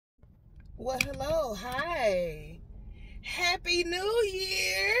Well, hello, hi. Happy New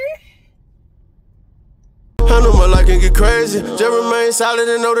Year. I know my life can get crazy. Just remain solid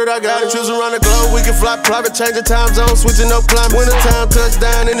and know that I got it. Choose around the globe, we can fly private, change the time zone, switching up climate. Winter time,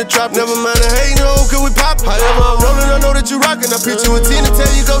 touchdown in the trop. Never mind the hate, no, can we pop? However I'm rolling, I know that you rockin'. I pitch you a 10 to tell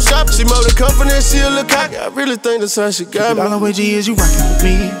you go shop. She more the confidence, she a little cocky. I really think that's how she got me. All the way G is you rockin' with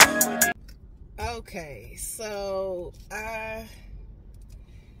me. Okay, so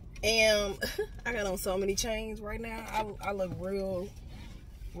I got on so many chains right now. I look real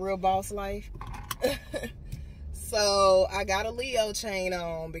boss life. So I got a Leo chain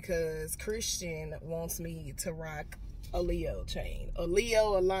on because Christian wants me to rock a Leo chain. A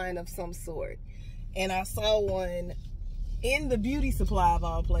Leo, a line of some sort. And I saw one in the beauty supply of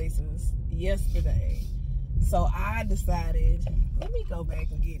all places yesterday. So I decided, let me go back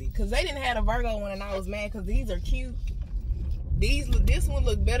and get it. Because they didn't have a Virgo one and I was mad because these are cute. This one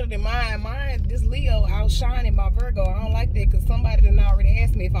look better than mine. This Leo outshining my Virgo. I don't like that because somebody done already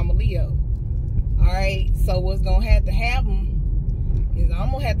asked me if I'm a Leo. Alright, so what's gonna have to happen is I'm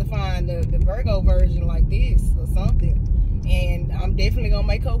gonna have to find the Virgo version like this or something. And I'm definitely gonna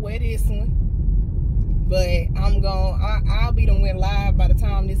make her wear this one. But I'll be done went live by the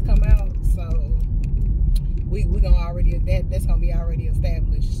time this come out. So we gonna already, that's gonna be already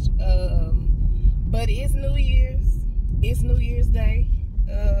established. But it's New Year's. It's New Year's Day.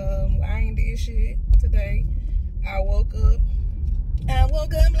 I ain't did shit today. I woke up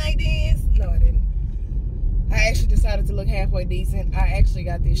like this. No, I didn't. I actually decided to look halfway decent. I actually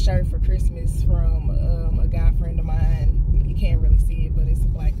got this shirt for Christmas from a guy friend of mine. You can't really see it, but it's a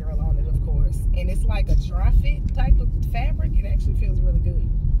black girl on it, of course. And it's like a dry fit type of fabric. It actually feels really good.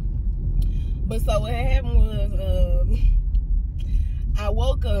 But so what happened was I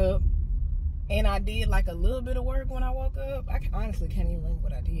woke up and I did like a little bit of work when I woke up. I honestly can't even remember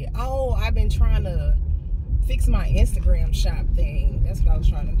what I did. Oh, I've been trying to fix my Instagram shop thing. That's what I was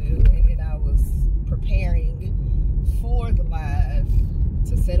trying to do. And then I was preparing for the live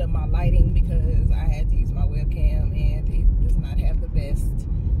to set up my lighting because I had to use my webcam and it does not have the best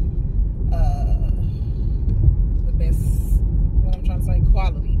what I'm trying to say,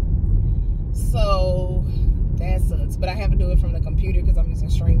 quality. So that sucks. But I have to do it from the computer because I'm using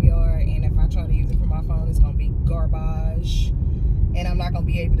StreamYard, and if I try to use it from my phone, it's gonna be garbage. And I'm not gonna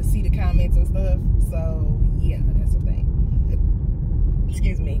be able to see the comments and stuff. So yeah, that's the thing.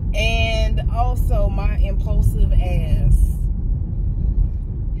 Excuse me. And also my impulsive ass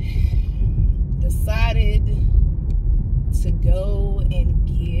decided to go and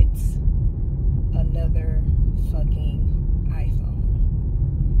get another fucking iPhone.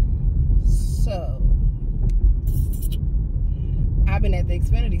 So I've been at the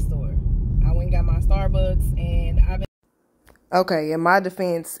Xfinity store. I went and got my Starbucks, and I've been... Okay, in my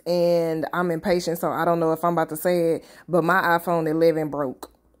defense, and I'm impatient, so I don't know if I'm about to say it, but my iPhone 11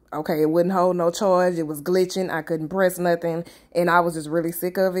 broke. Okay, it wouldn't hold no charge. It was glitching. I couldn't press nothing, and I was just really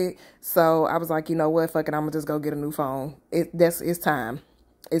sick of it. So I was like, you know what, fuck it, I'm gonna just go get a new phone. It's time.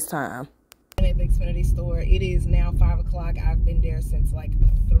 It's time. At the Xfinity store, it is now 5 o'clock. I've been there since like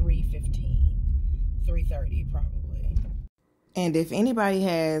 3:15, 3:30 probably. And if anybody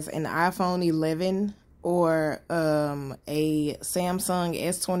has an iPhone 11 or a Samsung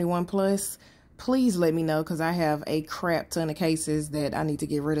S21 Plus, please let me know because I have a crap ton of cases that I need to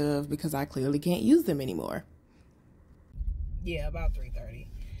get rid of because I clearly can't use them anymore. Yeah, about 3:30.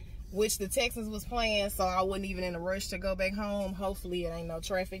 Which the Texans was playing, so I wasn't even in a rush to go back home. Hopefully it ain't no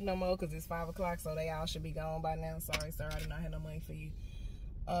traffic no more because it's 5 o'clock, so they all should be gone by now. Sorry, sir, I do not have no money for you.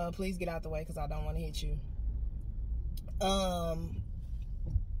 Please get out the way because I don't want to hit you.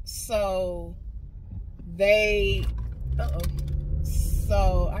 So they...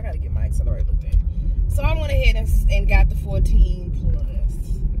 So I gotta get my accelerator looked at. So I went ahead and got the 14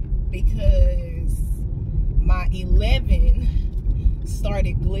 Plus because my 11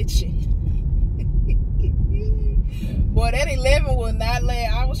 started glitching. Boy, that 11 will not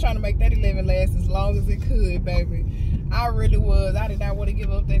last. I was trying to make that 11 last as long as it could, baby. I really was. I did not want to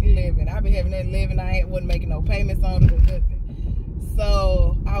give up that 11. I've been having that 11. I wasn't making no payments on it or nothing.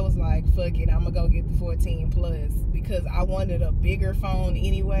 So I was like, fuck it, I'm gonna go get the 14 Plus because I wanted a bigger phone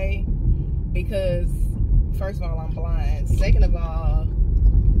anyway. Because first of all, I'm blind. Second of all,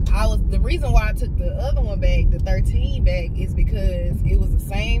 the reason why I took the other one back, the 13 back, is because it was the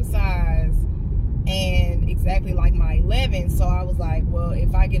same size and exactly like my 11. So I was like, well,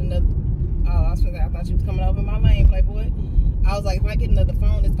 if I get another, I thought you was coming over my lane, Playboy. I was like, if I get another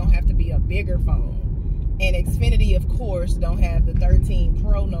phone, it's gonna have to be a bigger phone. And Xfinity, of course, don't have the 13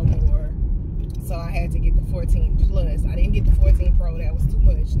 Pro no more. So I had to get the 14 Plus. I didn't get the 14 Pro. That was too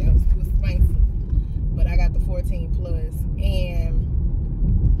much. That was too expensive.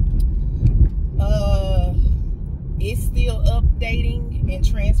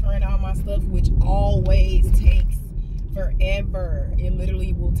 transferring all my stuff, which always takes forever. It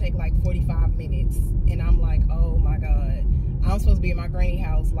literally will take like 45 minutes. And I'm like, oh my God. I'm supposed to be in my granny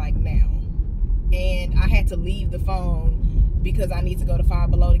house like now. And I had to leave the phone because I need to go to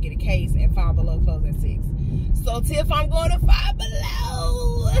Five Below to get a case, and Five Below closed at 6. So Tiff, I'm going to Five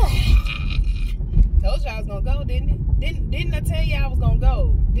Below. Told you I was gonna go, didn't it? Didn't I tell you I was gonna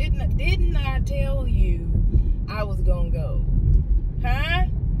go? Didn't I tell you I was gonna go? Huh?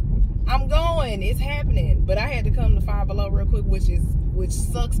 I'm going. It's happening. But I had to come to Five Below real quick, which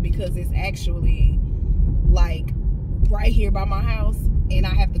sucks because it's actually like right here by my house, and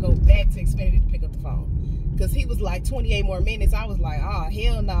I have to go back to Xfinity to pick up the phone. Because he was like 28 more minutes. I was like, oh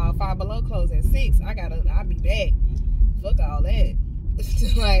hell no, Five Below closed at 6. I'll be back. Fuck all that.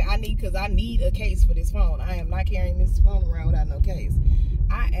 Like I need a case for this phone. I am not carrying this phone around without no case.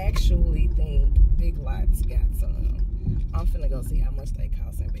 I actually think Big Lots got some. I'm finna go see how much they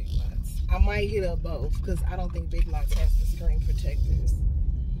cost in Big Lots. I might hit up both because I don't think Big Lots has the screen protectors.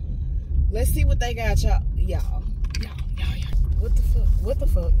 Let's see what they got, y'all. What the fuck? What the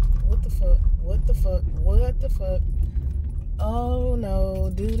fuck? What the fuck? What the fuck? What the fuck? Oh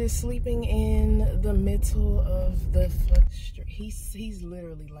no, dude is sleeping in the middle of the fuck street. He's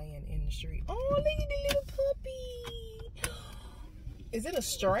literally laying in the street. Oh, look at the little puppy. Is it a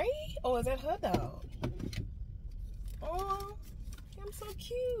stray or is that her dog? Oh, I'm so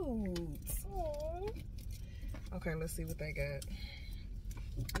cute. Oh. Okay, let's see what they got.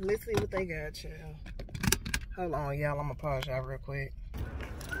 Let's see what they got, child. Hold on, y'all. I'm gonna pause y'all real quick.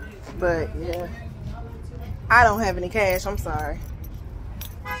 But yeah, I don't have any cash. I'm sorry.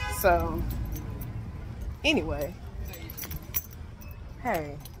 So anyway,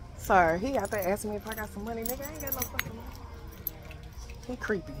 hey, sorry. He out there asking me if I got some money. Nigga, I ain't got no fucking money. He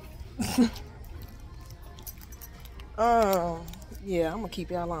creepy. Yeah, I'm gonna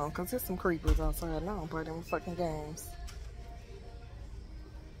keep y'all on because there's some creepers outside and I don't play them fucking games.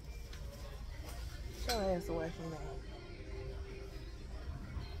 Show your ass away from me.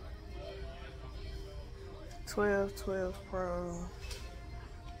 12 Pro,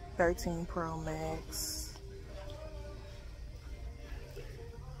 13 Pro Max.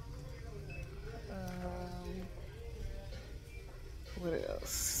 What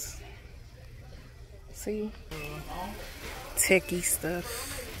else? See? Techie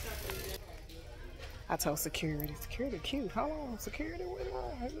stuff. I told security. Security cute. How long? Security with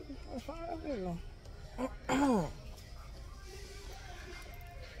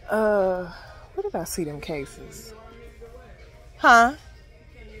where did I see them cases? Huh?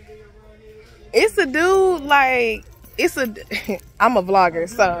 It's a dude like I'm a vlogger,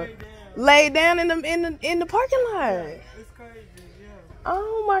 so laid down in the parking lot.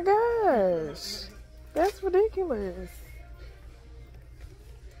 Oh my gosh. That's ridiculous.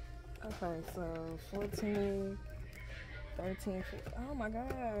 Okay, so 14, 13, 14. Oh my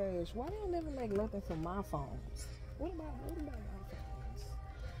gosh. Why they don't never make nothing for my phones? What about my phones?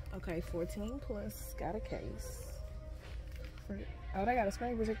 Okay, 14 plus got a case. Oh, they got a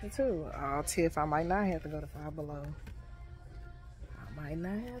screen protector too. Oh, Tiff, I might not have to go to Five Below. I might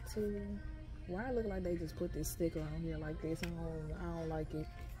not have to. Why it look like they just put this sticker on here like this? I don't like it.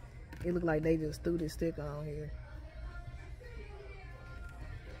 It look like they just threw this sticker on here.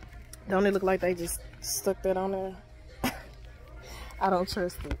 Don't it look like they just stuck that on there? I don't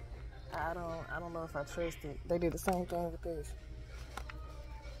trust it. I don't know if I trust it. They did the same thing with this.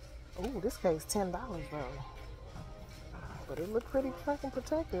 Ooh, this case $10 though. But it looked pretty fucking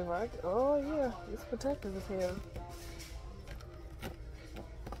protective, right? Oh yeah, it's protective as hell.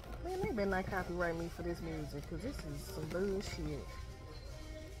 Man, they better not copyright me for this music, cause this is some bullshit.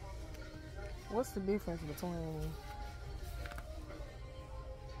 What's the difference between?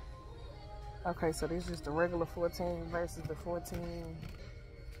 Okay, so this is just the regular 14 versus the 14.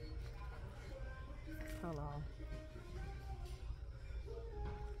 Hold on.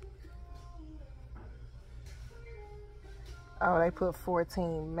 Oh, they put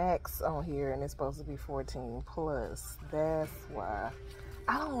 14 max on here and it's supposed to be 14 plus. That's why.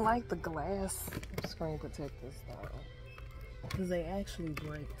 I don't like the glass screen protectors though, because they actually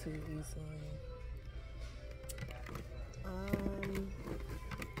break too easily.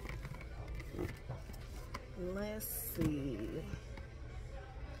 Let's see.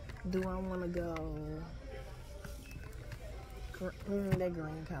 Do I want to go? That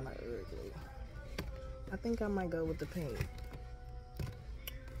green kind of ugly. I think I might go with the pink.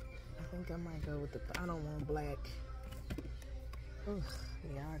 I don't want black. Ugh,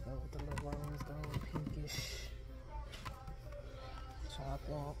 yeah, I go with the little rose gold pinkish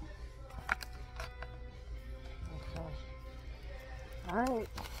chocolate. Okay. Alright.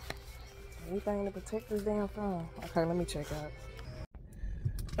 Anything to protect this damn phone. Okay, let me check out.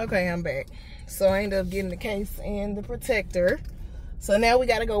 Okay, I'm back. So I ended up getting the case and the protector. So now we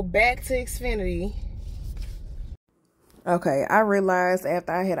got to go back to Xfinity. Okay, I realized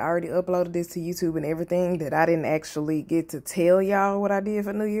after I had already uploaded this to YouTube and everything that I didn't actually get to tell y'all what I did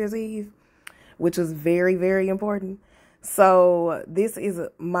for New Year's Eve, which was very, very important. So this is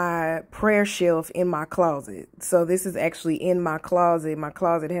my prayer shelf in my closet. So this is actually in my closet. My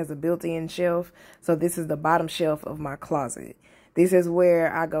closet has a built-in shelf. So this is the bottom shelf of my closet. This is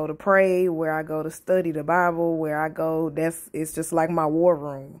where I go to pray, where I go to study the Bible, where I go. It's just like my war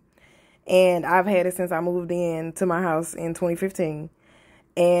room. And I've had it since I moved in to my house in 2015.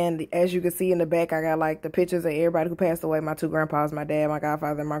 And as you can see in the back, I got like the pictures of everybody who passed away. My two grandpas, my dad, my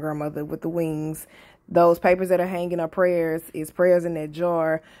godfather, and my grandmother with the wings. Those papers that are hanging are prayers. It's prayers in that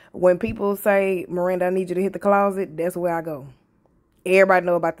jar. When people say, Miranda, I need you to hit the closet, that's where I go. Everybody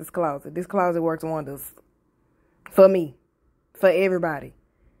know about this closet. This closet works wonders for me, for everybody.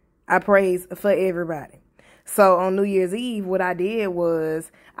 I praise for everybody. So on New Year's Eve, what I did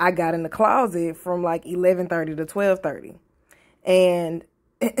was I got in the closet from like 11:30 to 12:30. And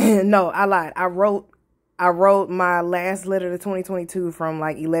no, I lied. I wrote my last letter to 2022 from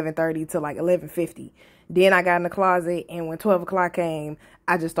like 11:30 to like 11:50. Then I got in the closet, and when 12 o'clock came,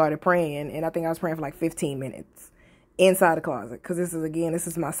 I just started praying. And I think I was praying for like 15 minutes inside the closet. Because this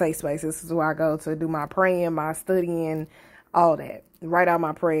is my safe space. This is where I go to do my praying, my studying, all that. Write out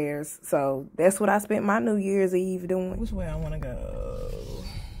my prayers. So that's what I spent my New Year's Eve doing. Which way I want to go?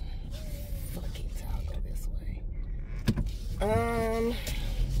 Fuck it, I'll go this way.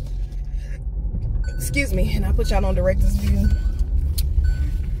 Excuse me, and I put y'all on director's view.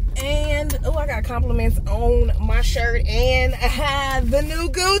 And oh, I got compliments on my shirt and the new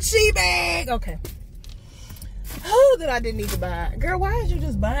Gucci bag. Okay. Oh, that I didn't need to buy. Girl, why is you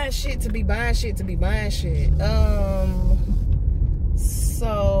just buying shit to be buying shit to be buying shit?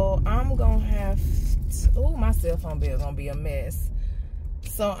 So I'm gonna have to, oh, my cell phone bill gonna be a mess.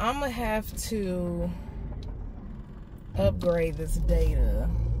 So I'm gonna have to upgrade this data,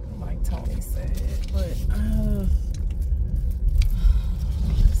 like Tony said. But it's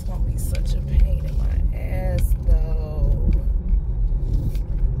gonna be such a pain in my ass though.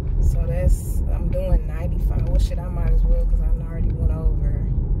 So I'm doing 95. Well, shit, I might as well, because I already went over.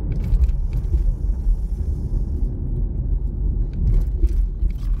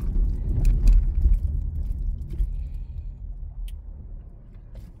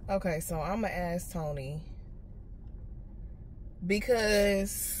 Okay, so I'm gonna ask Tony,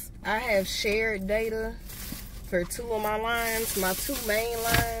 because I have shared data for two of my lines, my two main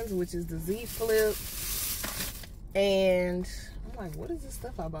lines, which is the Z Flip, and I'm like, what is this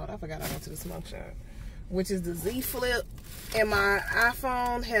stuff I bought? I forgot I went to the smoke shop. Which is the Z Flip, and my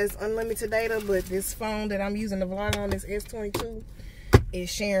iPhone has unlimited data, but this phone that I'm using to vlog on, this S22, is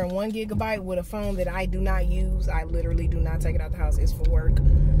sharing 1 gigabyte with a phone that I do not use. I literally do not take it out the house. It's for work.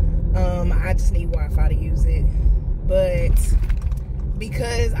 I just need Wi-Fi to use it. But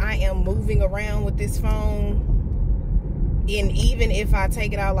because I am moving around with this phone, and even if I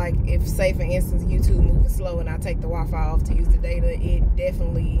take it out, like if, say for instance, YouTube moving slow and I take the Wi-Fi off to use the data, it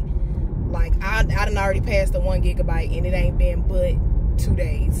definitely, like, I done already passed the 1 gigabyte, and it ain't been but 2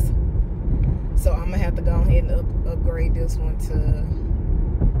 days. So I'm gonna have to go ahead and upgrade this one to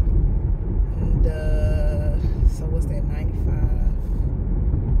the, so what's that, 95,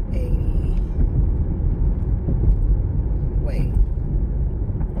 80, wait,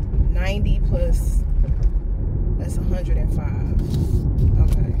 90 plus, that's 105.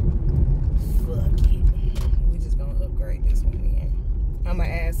 Okay, fuck it. We just gonna upgrade this one then. I'm gonna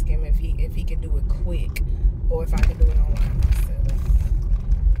ask him if he can do it quick, or if I can do it online myself.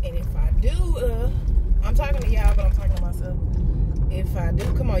 And if I do, I'm talking to y'all, but I'm talking to myself. If I do,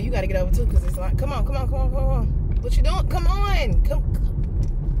 come on, you gotta get over too, because it's like, come on. What you doing? Come on. Come.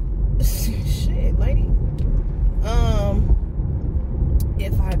 Shit, lady.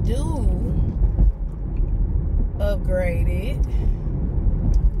 If I do upgrade it,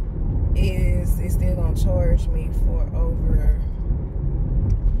 it's still gonna charge me for over,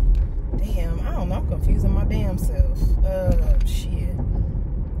 damn, I don't know, I'm confusing my damn self. Shit.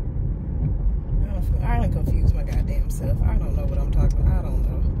 I done confused my goddamn self. I don't know what I'm talking about. I don't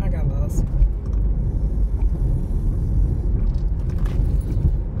know. I got lost.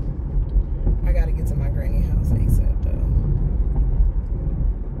 I gotta get to my granny house ASAP though.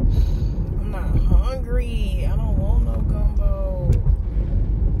 I'm not hungry. I don't want no gumbo.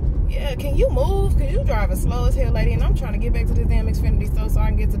 Yeah, can you move? Cause you driving slow as hell, lady, and I'm trying to get back to this damn Xfinity store so I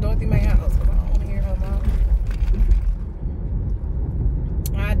can get to Dorothy Mae house. I don't want to hear her mouth.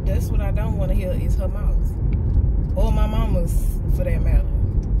 that's what I don't want to hear is her mouth. Or my mama's, for that matter.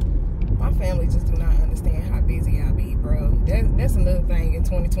 My family just do not understand how busy I be, bro. That's another thing in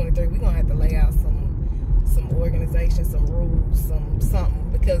 2023. We're going to have to lay out some organization, some rules, something,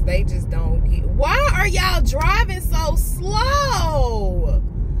 because they just don't get. Why are y'all driving so slow?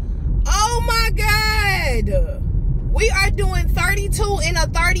 Oh my God. We are doing 32 in a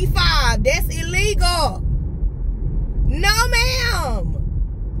 35. That's illegal. No, ma'am.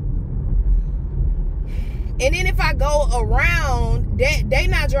 And then if I go around, they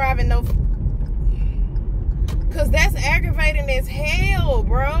not driving no, because that's aggravating as hell,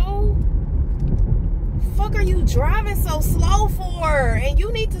 bro. Fuck are you driving so slow for? And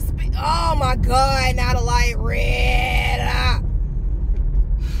you need to speed. Oh my God, now the light red. Ah.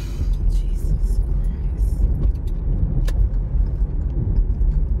 Jesus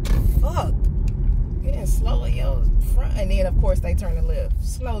Christ. Fuck. Getting slow in your front. And then of course they turn to left.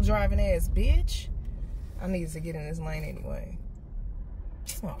 Slow driving ass bitch. I need to get in this lane anyway.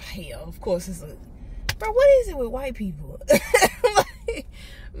 Oh hell, of course it's a. Bro, what is it with white people? Like,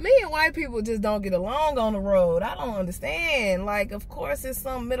 me and white people just don't get along on the road. I don't understand. Like, of course it's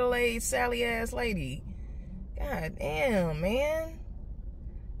some middle-aged Sally ass lady. God damn, man.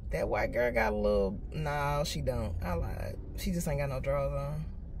 That white girl got a little. No, she don't. I lied. She just ain't got no drawers on.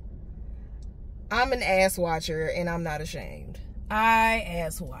 I'm an ass watcher and I'm not ashamed. I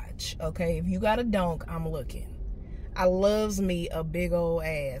ass watch. Okay, if you got a donk, I'm looking. I loves me a big old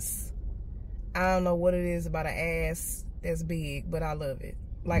ass. I don't know what it is about an ass that's big, but I love it.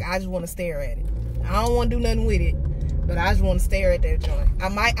 Like, I just want to stare at it. I don't want to do nothing with it, but I just want to stare at that joint. I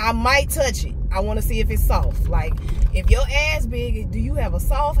might touch it. I want to see if it's soft. Like, if your ass big, do you have a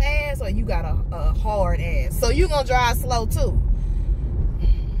soft ass or you got a hard ass? So you gonna drive slow too.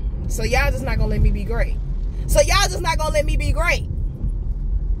 So y'all just not gonna let me be great. So y'all just not gonna let me be great.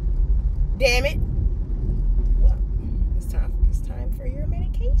 Damn it. Well, it's time for your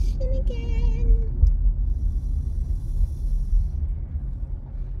medication again.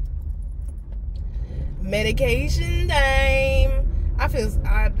 Medication time. I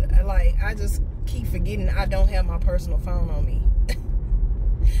just keep forgetting I don't have my personal phone on me.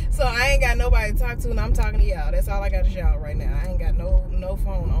 So I ain't got nobody to talk to, and I'm talking to y'all. That's all I got to shout right now. I ain't got no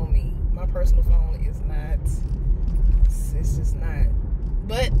phone on me. My personal phone is not. It's just not.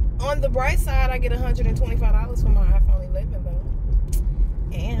 But on the bright side, I get $125 for my iPhone 11 though.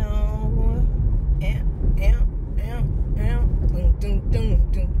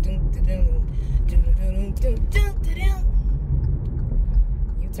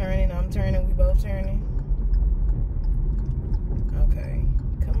 You turning, I'm turning, we both turning. Okay,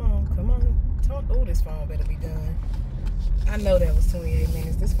 come on. Oh, this phone better be done. I know that was 28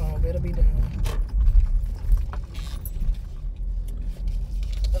 minutes. This phone better be done.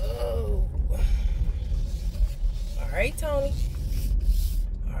 Oh. All right, Tony.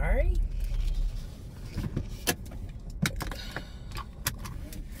 All right.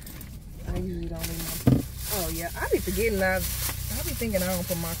 I usually don't leave my. Oh yeah, I be forgetting. I be thinking I don't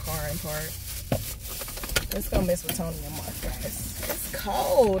put my car in park. Let's go mess with Tony and Mark, guys. It's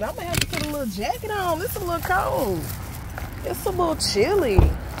cold. I'm gonna have to put a little jacket on. It's a little cold. It's a little chilly.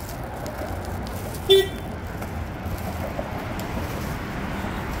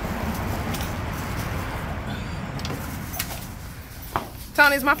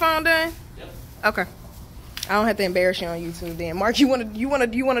 Tony, is my phone done? Yep. Okay. I don't have to embarrass you on YouTube then. Mark, you wanna do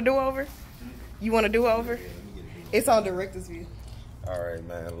over? You wanna do over? It's on director's view. All right,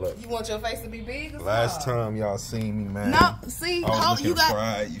 man. Look. You want your face to be big? Or last time y'all seen me, man. No, see, you got.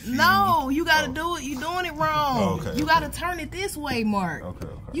 Fried, you gotta do it. You doing it wrong. Oh, okay, you gotta turn it this way, Mark. Okay.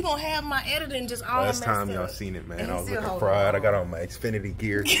 You gonna have my editing just all last time y'all seen it, man. I was looking fried. I got on my Xfinity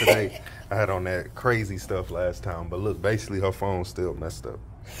gear today. I had on that crazy stuff last time, but look, basically her phone's still messed up.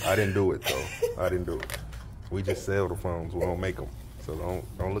 I didn't do it though. I didn't do it. We just sell the phones. We don't make them. So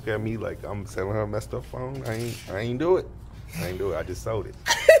don't look at me like I'm selling her a messed up phone. I ain't do it. I just sold it.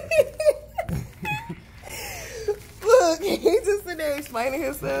 Look, he's just sitting there explaining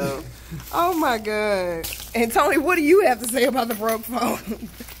himself. Oh my God. And Tony, what do you have to say about the broke phone?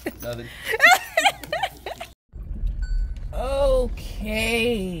 Nothing.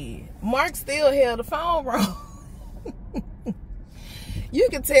 Okay. Mark still held the phone wrong. You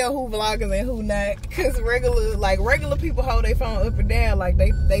can tell who vloggers and who not, because regular people hold their phone up and down like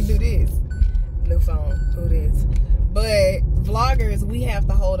they do this. New phone, who this? But vloggers, we have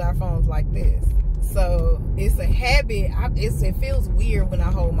to hold our phones like this. So it's a habit. It feels weird when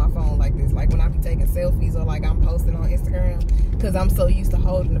I hold my phone like this. Like when I be taking selfies or like I'm posting on Instagram, because I'm so used to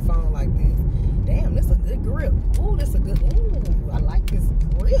holding the phone like this. Damn, this a good grip. Ooh, this a good. Ooh, I like this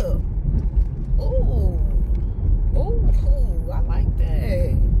grip. Ooh, ooh, I like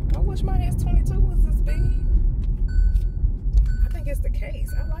that. I wish my S22 was this big. I think it's the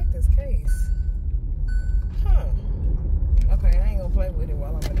case. I like this case. Huh. Okay, I ain't gonna play with it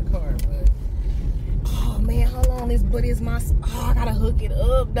while I'm in the car, but oh man, hold on. This buddy is my. Oh, I gotta hook it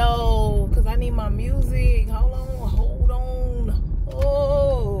up though, cause I need my music. Hold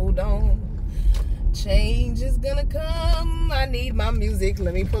on. Change is gonna come. I need my music.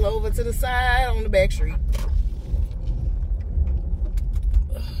 Let me pull over to the side on the back street.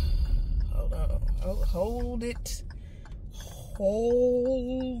 Hold on. Oh, hold it.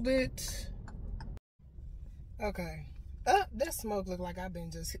 Hold it. Okay. That smoke look like I've been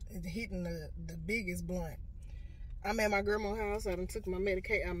just hitting the biggest blunt. I'm at my grandma's house. I done took my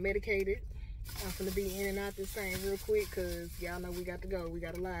I'm medicated. I'm finna be in and out this thing real quick because y'all know we got to go. We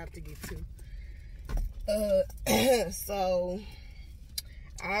got a live to get to. So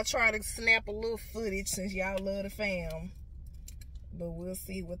I'll try to snap a little footage since y'all love the fam. But we'll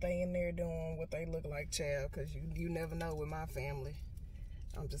see what they in there doing, what they look like, child, because you never know with my family.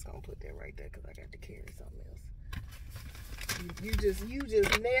 I'm just gonna put that right there because I got to carry something else. You just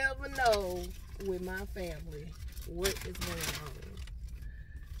never know with my family what is going on.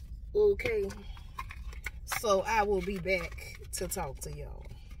 Okay, so I will be back to talk to y'all.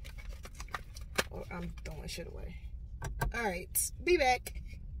 Oh, I'm throwing shit away. All right, be back.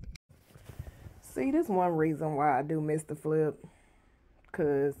 See, this one reason why I do miss the flip,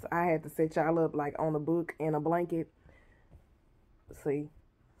 because I had to set y'all up like on a book and a blanket. See,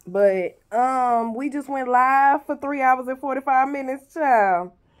 but we just went live for 3 hours and 45 minutes,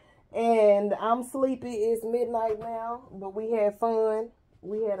 child, and I'm sleepy. It's midnight now, but we had fun.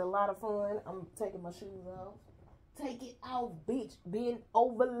 We had a lot of fun. I'm taking my shoes off. Take it off, bitch. Bend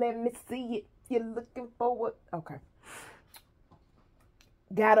over, let me see it. You're looking forward. Okay.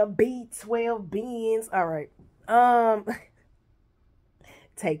 Got a B12 beans. All right.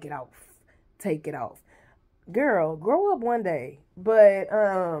 Take it off. Take it off. Girl, grow up one day. But,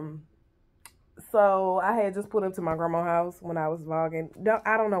 so I had just put up to my grandma's house when I was vlogging.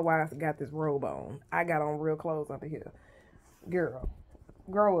 I don't know why I got this robe on. I got on real clothes under here. Girl,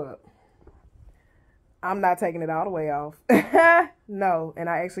 grow up. I'm not taking it all the way off. No, and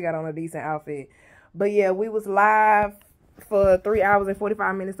I actually got on a decent outfit. But yeah, we was live for 3 hours and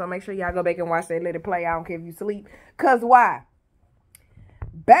 45 minutes. So make sure y'all go back and watch that. Let it play. I don't care if you sleep. Cause why?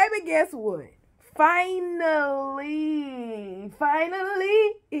 Baby, guess what? Finally,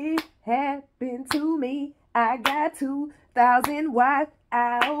 it happened to me. I got 2,000 watch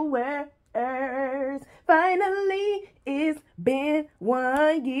hours. Finally, it's been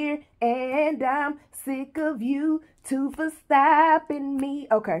 1 year and I'm sick of you two for stopping me.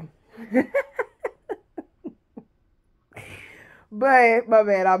 Okay. But my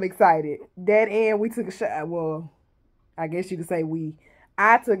man, I'm excited. That and we took a shot. Well, I guess you could say we.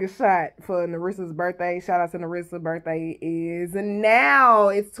 I took a shot for Narissa's birthday. Shout out to Narissa's birthday is now.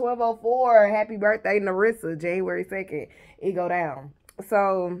 It's 12:04. Happy birthday, Narissa. January 2nd. It go down.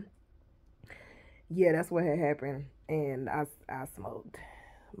 So yeah, that's what had happened. And I smoked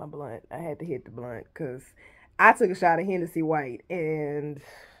my blunt. I had to hit the blunt because I took a shot of Hennessy White. And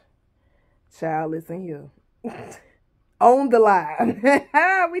child, listen here. On the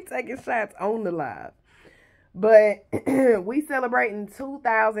live. We taking shots on the live. But we celebrating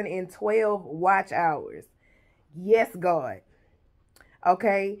 2012 watch hours. Yes, God.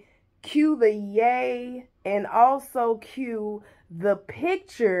 Okay. Cue the yay and also cue the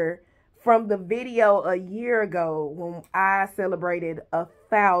picture from the video a year ago when I celebrated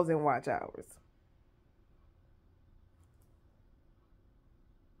 1,000 watch hours.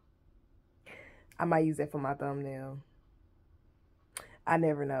 I might use that for my thumbnail. I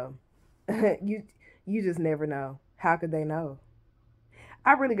never know. You just never know. How could they know?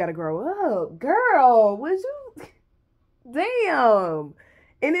 I really gotta grow up. Girl, would you? Damn.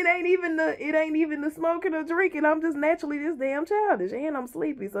 And it ain't even the smoking or drinking. I'm just naturally this damn childish. And I'm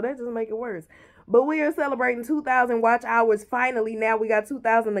sleepy, so that just make it worse. But we are celebrating 2,000 watch hours finally. Now we got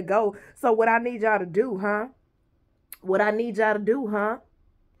 2,000 to go. So what I need y'all to do, huh? What I need y'all to do, huh?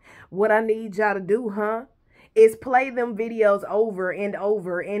 What I need y'all to do, huh? Is play them videos over and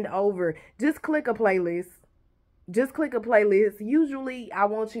over and over. Just click a playlist. Just click a playlist. Usually, I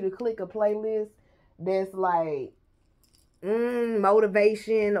want you to click a playlist that's like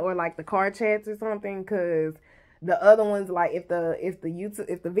motivation or like the car chats or something. Because the other ones, like if the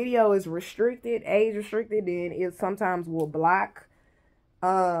video is restricted, age restricted, then it sometimes will block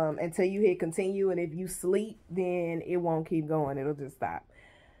until you hit continue. And if you sleep, then it won't keep going. It'll just stop.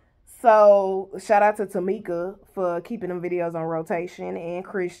 So shout out to Tamika for keeping them videos on rotation, and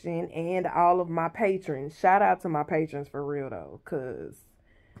Christian, and all of my patrons. Shout out to my patrons for real though, because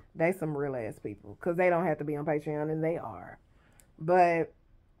they some real ass people. Because they don't have to be on Patreon, and they are. But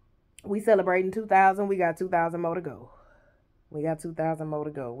we celebrating 2,000. We got 2,000 more to go. We got 2,000 more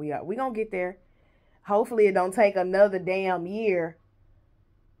to go. We gonna get there. Hopefully it don't take another damn year.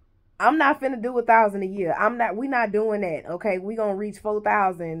 I'm not finna do 1,000 a year. We not doing that. Okay, we gonna reach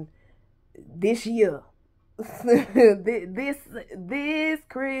 4,000 this year. this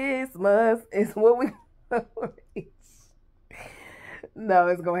Christmas is what we gonna reach. No,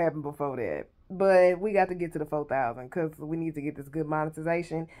 it's gonna happen before that. But we got to get to the 4,000 because we need to get this good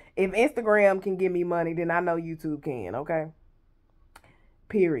monetization. If Instagram can give me money, then I know YouTube can. Okay.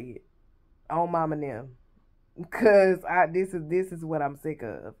 Period. On mama them. Because this is what I'm sick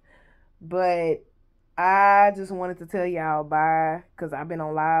of. But I just wanted to tell y'all bye, because I've been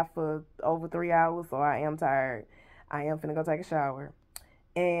on live for over 3 hours, so I am tired. I am finna go take a shower.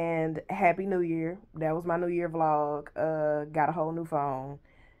 And Happy New Year. That was my New Year vlog. Got a whole new phone.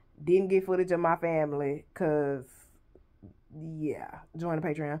 Didn't get footage of my family, because, yeah, join the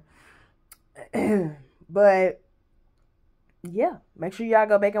Patreon. But, yeah, make sure y'all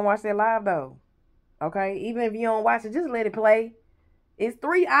go back and watch that live, though. Okay? Even if you don't watch it, just let it play. It's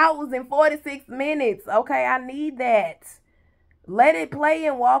 3 hours and 46 minutes. Okay, I need that. Let it play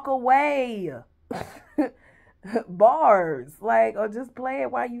and walk away. Bars. Like, or just play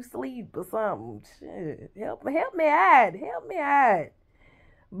it while you sleep or something. Shit. Help me out. Help me out.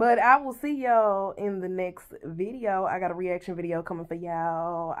 But I will see y'all in the next video. I got a reaction video coming for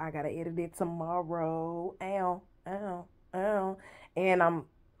y'all. I gotta edit it tomorrow. Ow. And I'm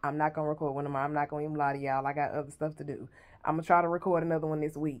not gonna record one of mine. I'm not gonna even lie to y'all. I got other stuff to do. I'm gonna try to record another one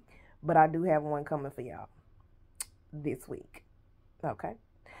this week. But I do have one coming for y'all this week. Okay.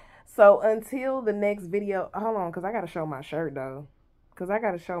 So until the next video, hold on, because I gotta show my shirt though.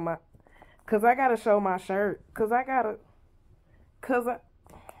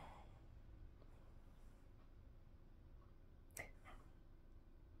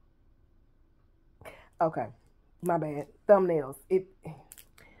 Okay, my bad. Thumbnails.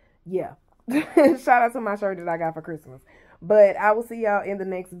 Yeah. Shout out to my shirt that I got for Christmas. But I will see y'all in the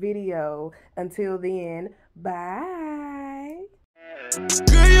next video. Until then, bye.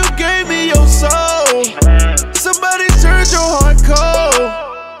 Girl, you gave me your soul. Somebody turned your heart cold.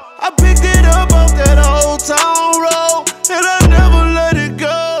 I picked it up off that old town.